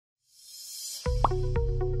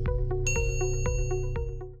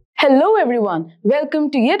Hello everyone,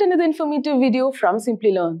 welcome to yet another informative video from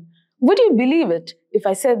Simplilearn. Would you believe it if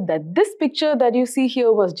I said that this picture that you see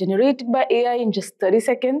here was generated by AI in just 30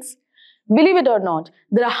 seconds? Believe it or not,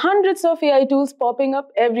 there are hundreds of AI tools popping up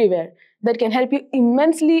everywhere that can help you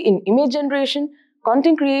immensely in image generation,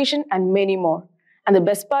 content creation and many more. And the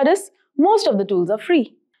best part is, most of the tools are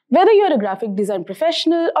free. Whether you're a graphic design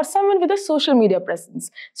professional or someone with a social media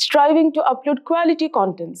presence striving to upload quality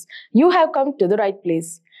contents, you have come to the right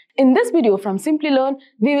place. In this video from Simplilearn,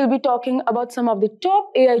 we will be talking about some of the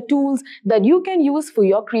top AI tools that you can use for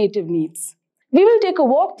your creative needs. We will take a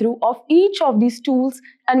walkthrough of each of these tools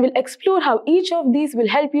and will explore how each of these will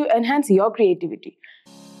help you enhance your creativity.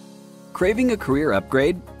 Craving a career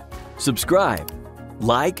upgrade? Subscribe,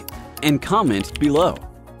 like, and comment below.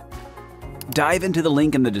 Dive into the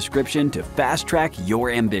link in the description to fast-track your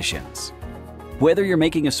ambitions. Whether you're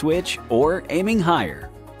making a switch or aiming higher,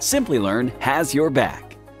 Simplilearn has your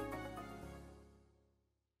back.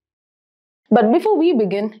 But before we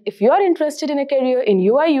begin, if you are interested in a career in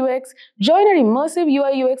UI UX, join our immersive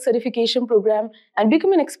UI UX certification program and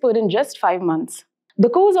become an expert in just 5 months. The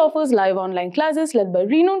course offers live online classes led by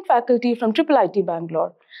renowned faculty from IIIT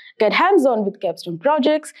Bangalore. Get hands-on with capstone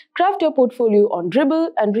projects, craft your portfolio on Dribbble,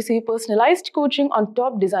 and receive personalized coaching on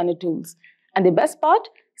top designer tools. And the best part?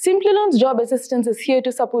 Simplilearn's job assistance is here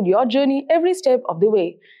to support your journey every step of the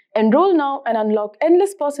way. Enroll now and unlock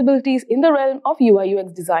endless possibilities in the realm of UI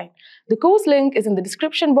UX design. The course link is in the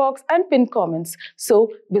description box and pinned comments.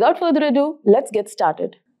 So, without further ado, let's get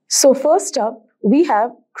started. So first up, we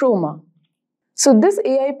have Khroma. So this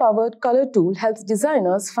AI-powered color tool helps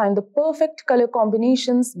designers find the perfect color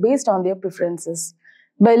combinations based on their preferences.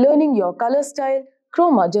 By learning your color style,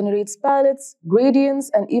 Khroma generates palettes, gradients,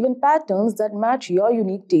 and even patterns that match your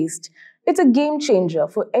unique taste. It's a game changer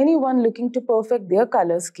for anyone looking to perfect their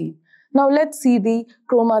color scheme. Now let's see the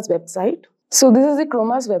Khroma's website. So this is the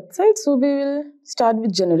Khroma's website. So we will start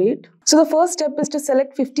with generate. So the first step is to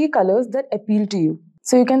select 50 colors that appeal to you.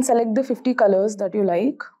 So you can select the 50 colors that you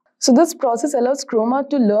like. So this process allows Khroma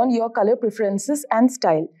to learn your color preferences and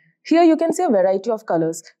style. Here you can see a variety of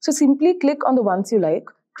colors. So simply click on the ones you like.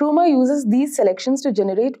 Khroma uses these selections to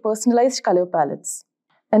generate personalized color palettes.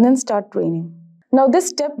 And then start training. Now this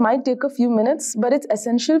step might take a few minutes, but it's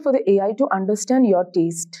essential for the AI to understand your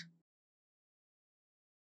taste.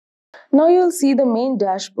 Now you'll see the main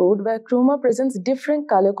dashboard where Khroma presents different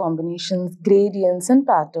color combinations, gradients, and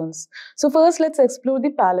patterns. So first let's explore the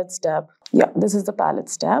palettes tab. Yeah, this is the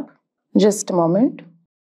palettes tab. Just a moment.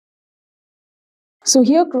 So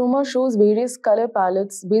here Khroma shows various color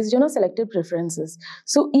palettes based on your selected preferences.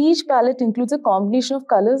 So each palette includes a combination of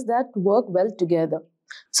colors that work well together.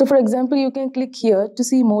 So for example, you can click here to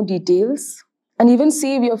see more details and even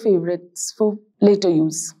save your favorites for later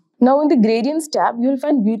use. Now in the gradients tab, you'll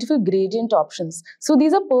find beautiful gradient options. So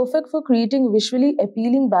these are perfect for creating visually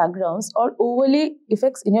appealing backgrounds or overlay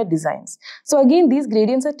effects in your designs. So again, these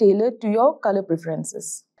gradients are tailored to your color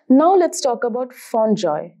preferences. Now let's talk about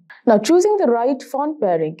Fontjoy. Now choosing the right font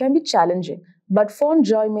pairing can be challenging, but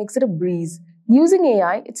Fontjoy makes it a breeze. Using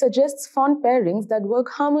AI, it suggests font pairings that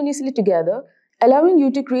work harmoniously together, allowing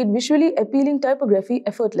you to create visually appealing typography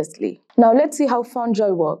effortlessly. Now let's see how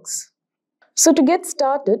Fontjoy works. So to get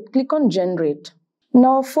started, click on Generate.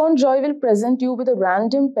 Now Fontjoy will present you with a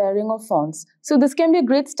random pairing of fonts. So this can be a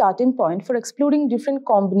great starting point for exploring different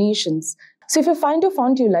combinations. So if you find a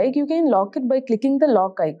font you like, you can lock it by clicking the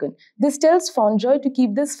lock icon. This tells Fontjoy to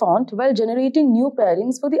keep this font while generating new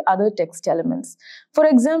pairings for the other text elements. For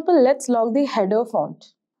example, let's lock the header font.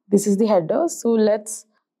 This is the header, so let's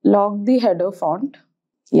lock the header font.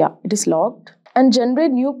 Yeah, it is locked. And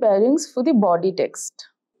generate new pairings for the body text.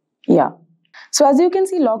 Yeah. So as you can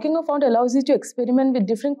see, locking a font allows you to experiment with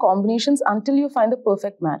different combinations until you find the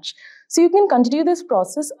perfect match. So you can continue this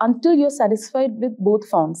process until you're satisfied with both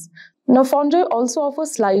fonts. Now Fontjoy also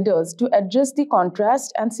offers sliders to adjust the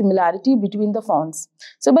contrast and similarity between the fonts.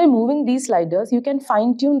 So by moving these sliders, you can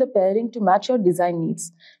fine-tune the pairing to match your design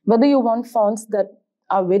needs, whether you want fonts that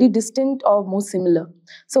are very distinct or more similar.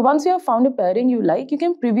 So once you have found a pairing you like, you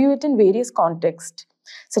can preview it in various contexts,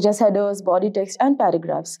 such as headers, body text, and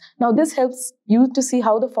paragraphs. Now this helps you to see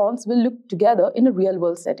how the fonts will look together in a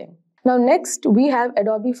real-world setting. Now next, we have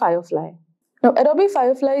Adobe Firefly. Now Adobe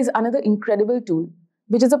Firefly is another incredible tool,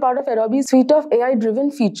 which is a part of Adobe's suite of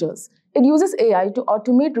AI-driven features. It uses AI to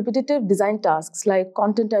automate repetitive design tasks like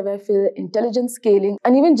content-aware fill, intelligent scaling,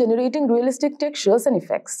 and even generating realistic textures and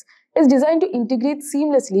effects. It's designed to integrate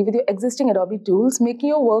seamlessly with your existing Adobe tools, making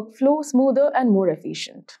your workflow smoother and more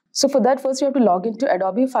efficient. So for that, first you have to log into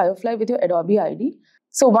Adobe Firefly with your Adobe ID.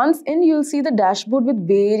 So once in, you'll see the dashboard with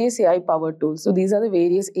various AI powered tools. So these are the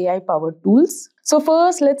various AI powered tools. So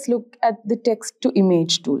first, let's look at the text to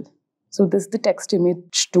image tool. So this is the text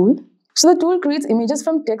image tool. So the tool creates images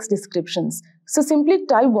from text descriptions. So simply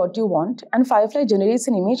type what you want and Firefly generates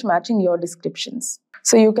an image matching your descriptions.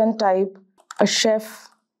 So you can type a chef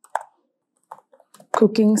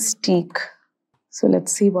cooking steak. So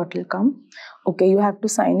let's see what will come. Okay, you have to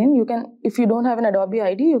sign in. You can, if you don't have an Adobe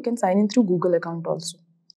ID, you can sign in through Google account also.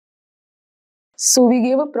 So we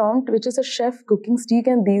gave a prompt which is a chef cooking steak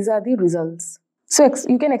and these are the results. So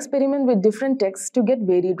you can experiment with different texts to get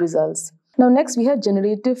varied results. Now next we have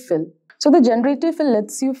generative fill. So the generative fill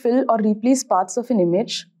lets you fill or replace parts of an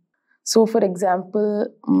image. So for example,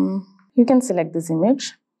 you can select this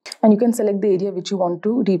image and you can select the area which you want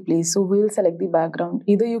to replace. So we'll select the background.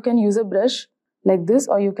 Either you can use a brush like this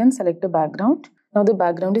or you can select a background. Now the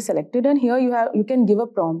background is selected and here you can give a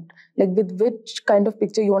prompt like with which kind of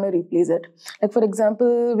picture you want to replace it. Like for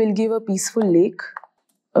example, we'll give a peaceful lake.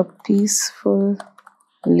 A peaceful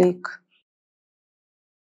lake.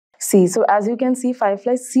 See, so as you can see,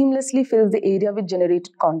 Firefly seamlessly fills the area with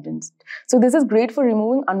generated contents. So this is great for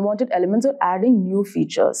removing unwanted elements or adding new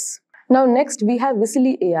features. Now next we have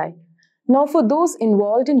Visily AI. Now for those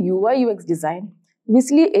involved in UI UX design,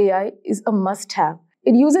 Visily AI is a must-have.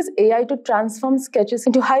 It uses AI to transform sketches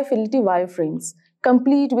into high-fidelity wireframes,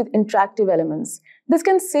 complete with interactive elements. This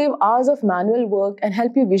can save hours of manual work and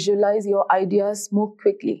help you visualize your ideas more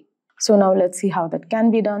quickly. So now let's see how that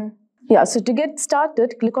can be done. Yeah, so to get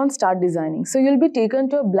started, click on Start Designing. So you'll be taken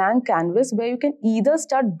to a blank canvas where you can either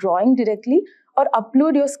start drawing directly or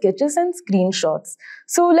upload your sketches and screenshots.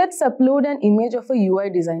 So let's upload an image of a UI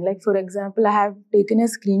design. Like for example, I have taken a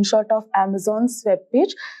screenshot of Amazon's web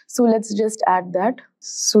page. So let's just add that.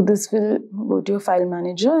 So this will go to your file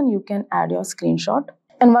manager and you can add your screenshot.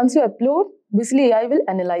 And once you upload, Visily AI will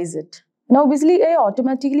analyze it. Now Visily AI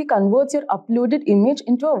automatically converts your uploaded image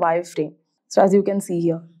into a wireframe. So as you can see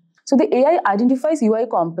here. So the AI identifies UI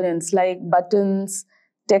components like buttons,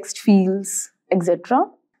 text fields, etc.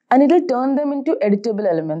 And it will turn them into editable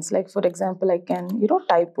elements. Like for example, I can,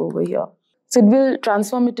 type over here. So it will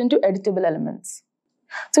transform it into editable elements.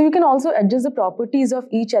 So you can also adjust the properties of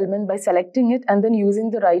each element by selecting it and then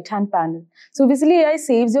using the right-hand panel. So Visily AI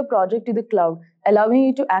saves your project to the cloud, allowing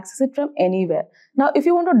you to access it from anywhere. Now, if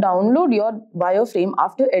you want to download your wireframe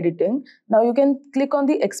after editing, now you can click on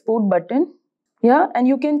the export button. Yeah, and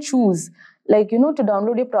you can choose to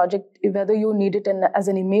download your project, whether you need it as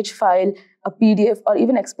an image file, a PDF, or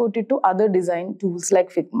even export it to other design tools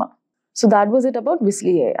like Figma. So that was it about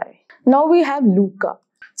Visily AI. Now we have Looka.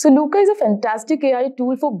 So Looka is a fantastic AI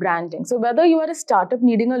tool for branding. So whether you are a startup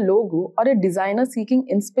needing a logo or a designer seeking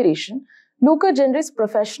inspiration, Looka generates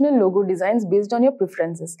professional logo designs based on your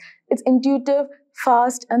preferences. It's intuitive,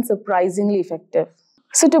 fast, and surprisingly effective.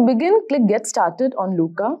 So to begin, click Get Started on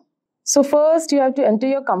Looka. So first you have to enter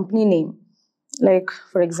your company name, like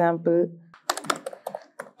for example,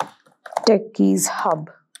 Techies Hub.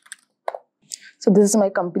 So this is my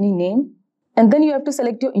company name. And then you have to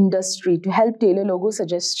select your industry to help tailor logo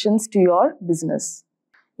suggestions to your business.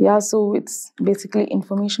 Yeah, so it's basically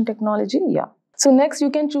information technology. Yeah. So next you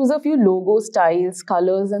can choose a few logo styles,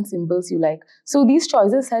 colors and symbols you like. So these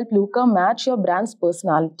choices help Looka match your brand's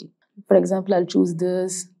personality. For example, I'll choose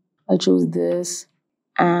this,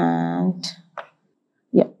 and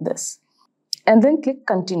yeah, this. And then click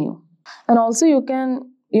continue. And also you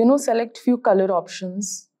can, select few color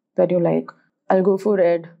options that you like. I'll go for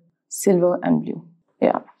red, silver and blue.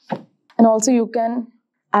 Yeah. And also you can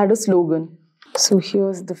add a slogan. So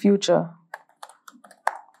here's the future.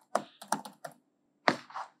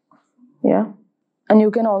 Yeah. And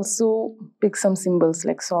you can also pick some symbols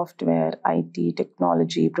like software, IT,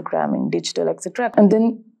 technology, programming, digital, etc. And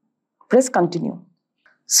then press continue.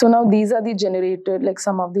 So now these are the generated,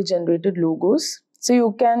 some of the generated logos. So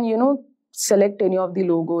you can, select any of the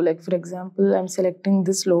logo. Like for example, I'm selecting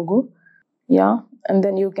this logo. Yeah. And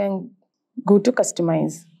then you can go to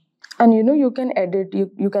customize. And you can edit,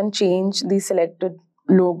 you can change the selected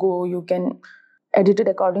logo. You can edit it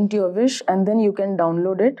according to your wish and then you can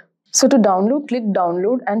download it. So to download, click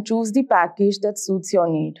download and choose the package that suits your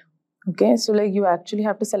need. Okay. So you actually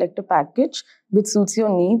have to select a package which suits your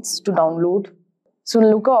needs to download. So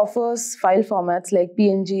Looka offers file formats like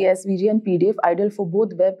PNG, SVG and PDF, ideal for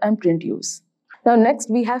both web and print use. Now next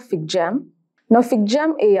we have FigJam. Now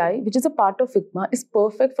FigJam AI, which is a part of Figma, is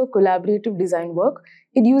perfect for collaborative design work.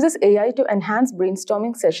 It uses AI to enhance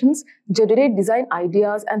brainstorming sessions, generate design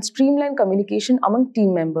ideas and streamline communication among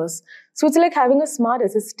team members. So it's like having a smart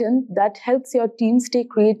assistant that helps your team stay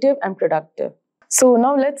creative and productive. So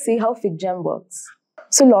now let's see how FigJam works.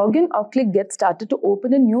 So log in or click Get Started to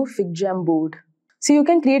open a new FigJam board. So you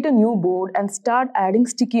can create a new board and start adding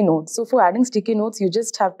sticky notes. So for adding sticky notes, you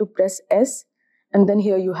just have to press S, and then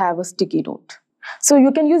here you have a sticky note. So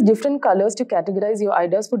you can use different colors to categorize your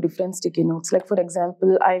ideas for different sticky notes. Like for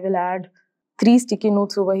example, I will add 3 sticky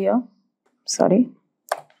notes over here. Sorry.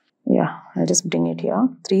 Yeah, I'll just bring it here.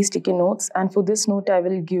 3 sticky notes. And for this note, I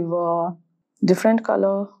will give a different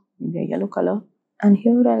color, maybe a yellow color. And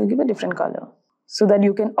here I'll give a different color so that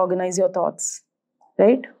you can organize your thoughts,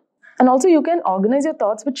 right? And also you can organize your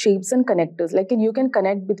thoughts with shapes and connectors. Like you can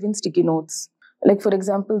connect between sticky notes. Like for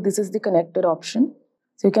example, this is the connector option.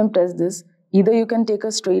 So you can press this. Either you can take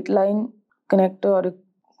a straight line connector or a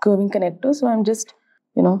curving connector. So I'm just,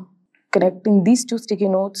 connecting these 2 sticky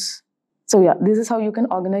notes. So yeah, this is how you can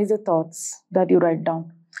organize the thoughts that you write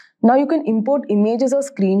down. Now you can import images or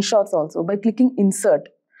screenshots also by clicking Insert.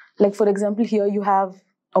 Like for example, here you have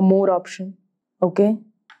a More option, okay?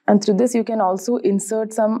 And through this, you can also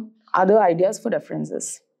insert some other ideas for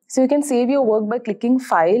references. So you can save your work by clicking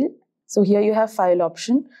File. So here you have File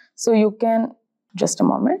option. So you can, just a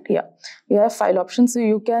moment, yeah. You have File option, so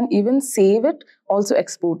you can even save it, also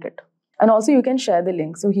export it. And also you can share the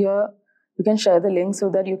link. So here you can share the link so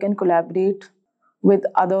that you can collaborate with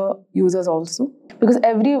other users also. Because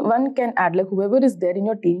everyone can add, like whoever is there in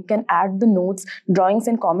your team can add the notes, drawings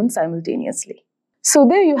and comments simultaneously. So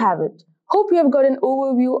there you have it. Hope you have got an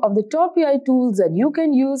overview of the top AI tools that you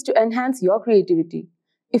can use to enhance your creativity.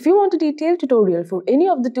 If you want a detailed tutorial for any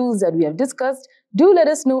of the tools that we have discussed, do let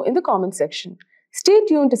us know in the comment section. Stay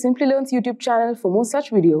tuned to Simplilearn's YouTube channel for more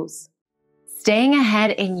such videos. Staying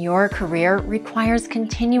ahead in your career requires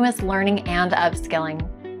continuous learning and upskilling.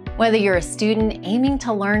 Whether you're a student aiming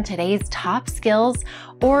to learn today's top skills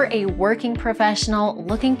or a working professional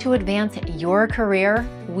looking to advance your career,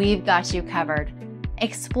 we've got you covered.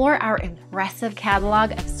 Explore our impressive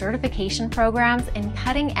catalog of certification programs in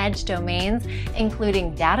cutting-edge domains,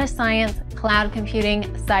 including data science, cloud computing,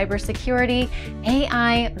 cybersecurity,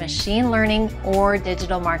 AI, machine learning, or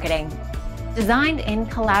digital marketing. Designed in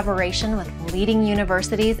collaboration with leading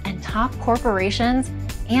universities and top corporations,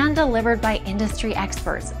 and delivered by industry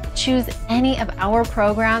experts, choose any of our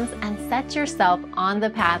programs and set yourself on the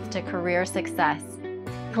path to career success.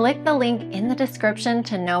 Click the link in the description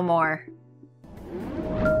to know more.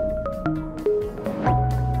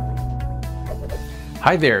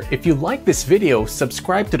 Hi there, if you like this video,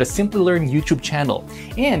 subscribe to the Simplilearn YouTube channel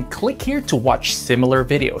and click here to watch similar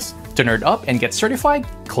videos. To nerd up and get certified,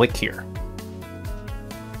 click here.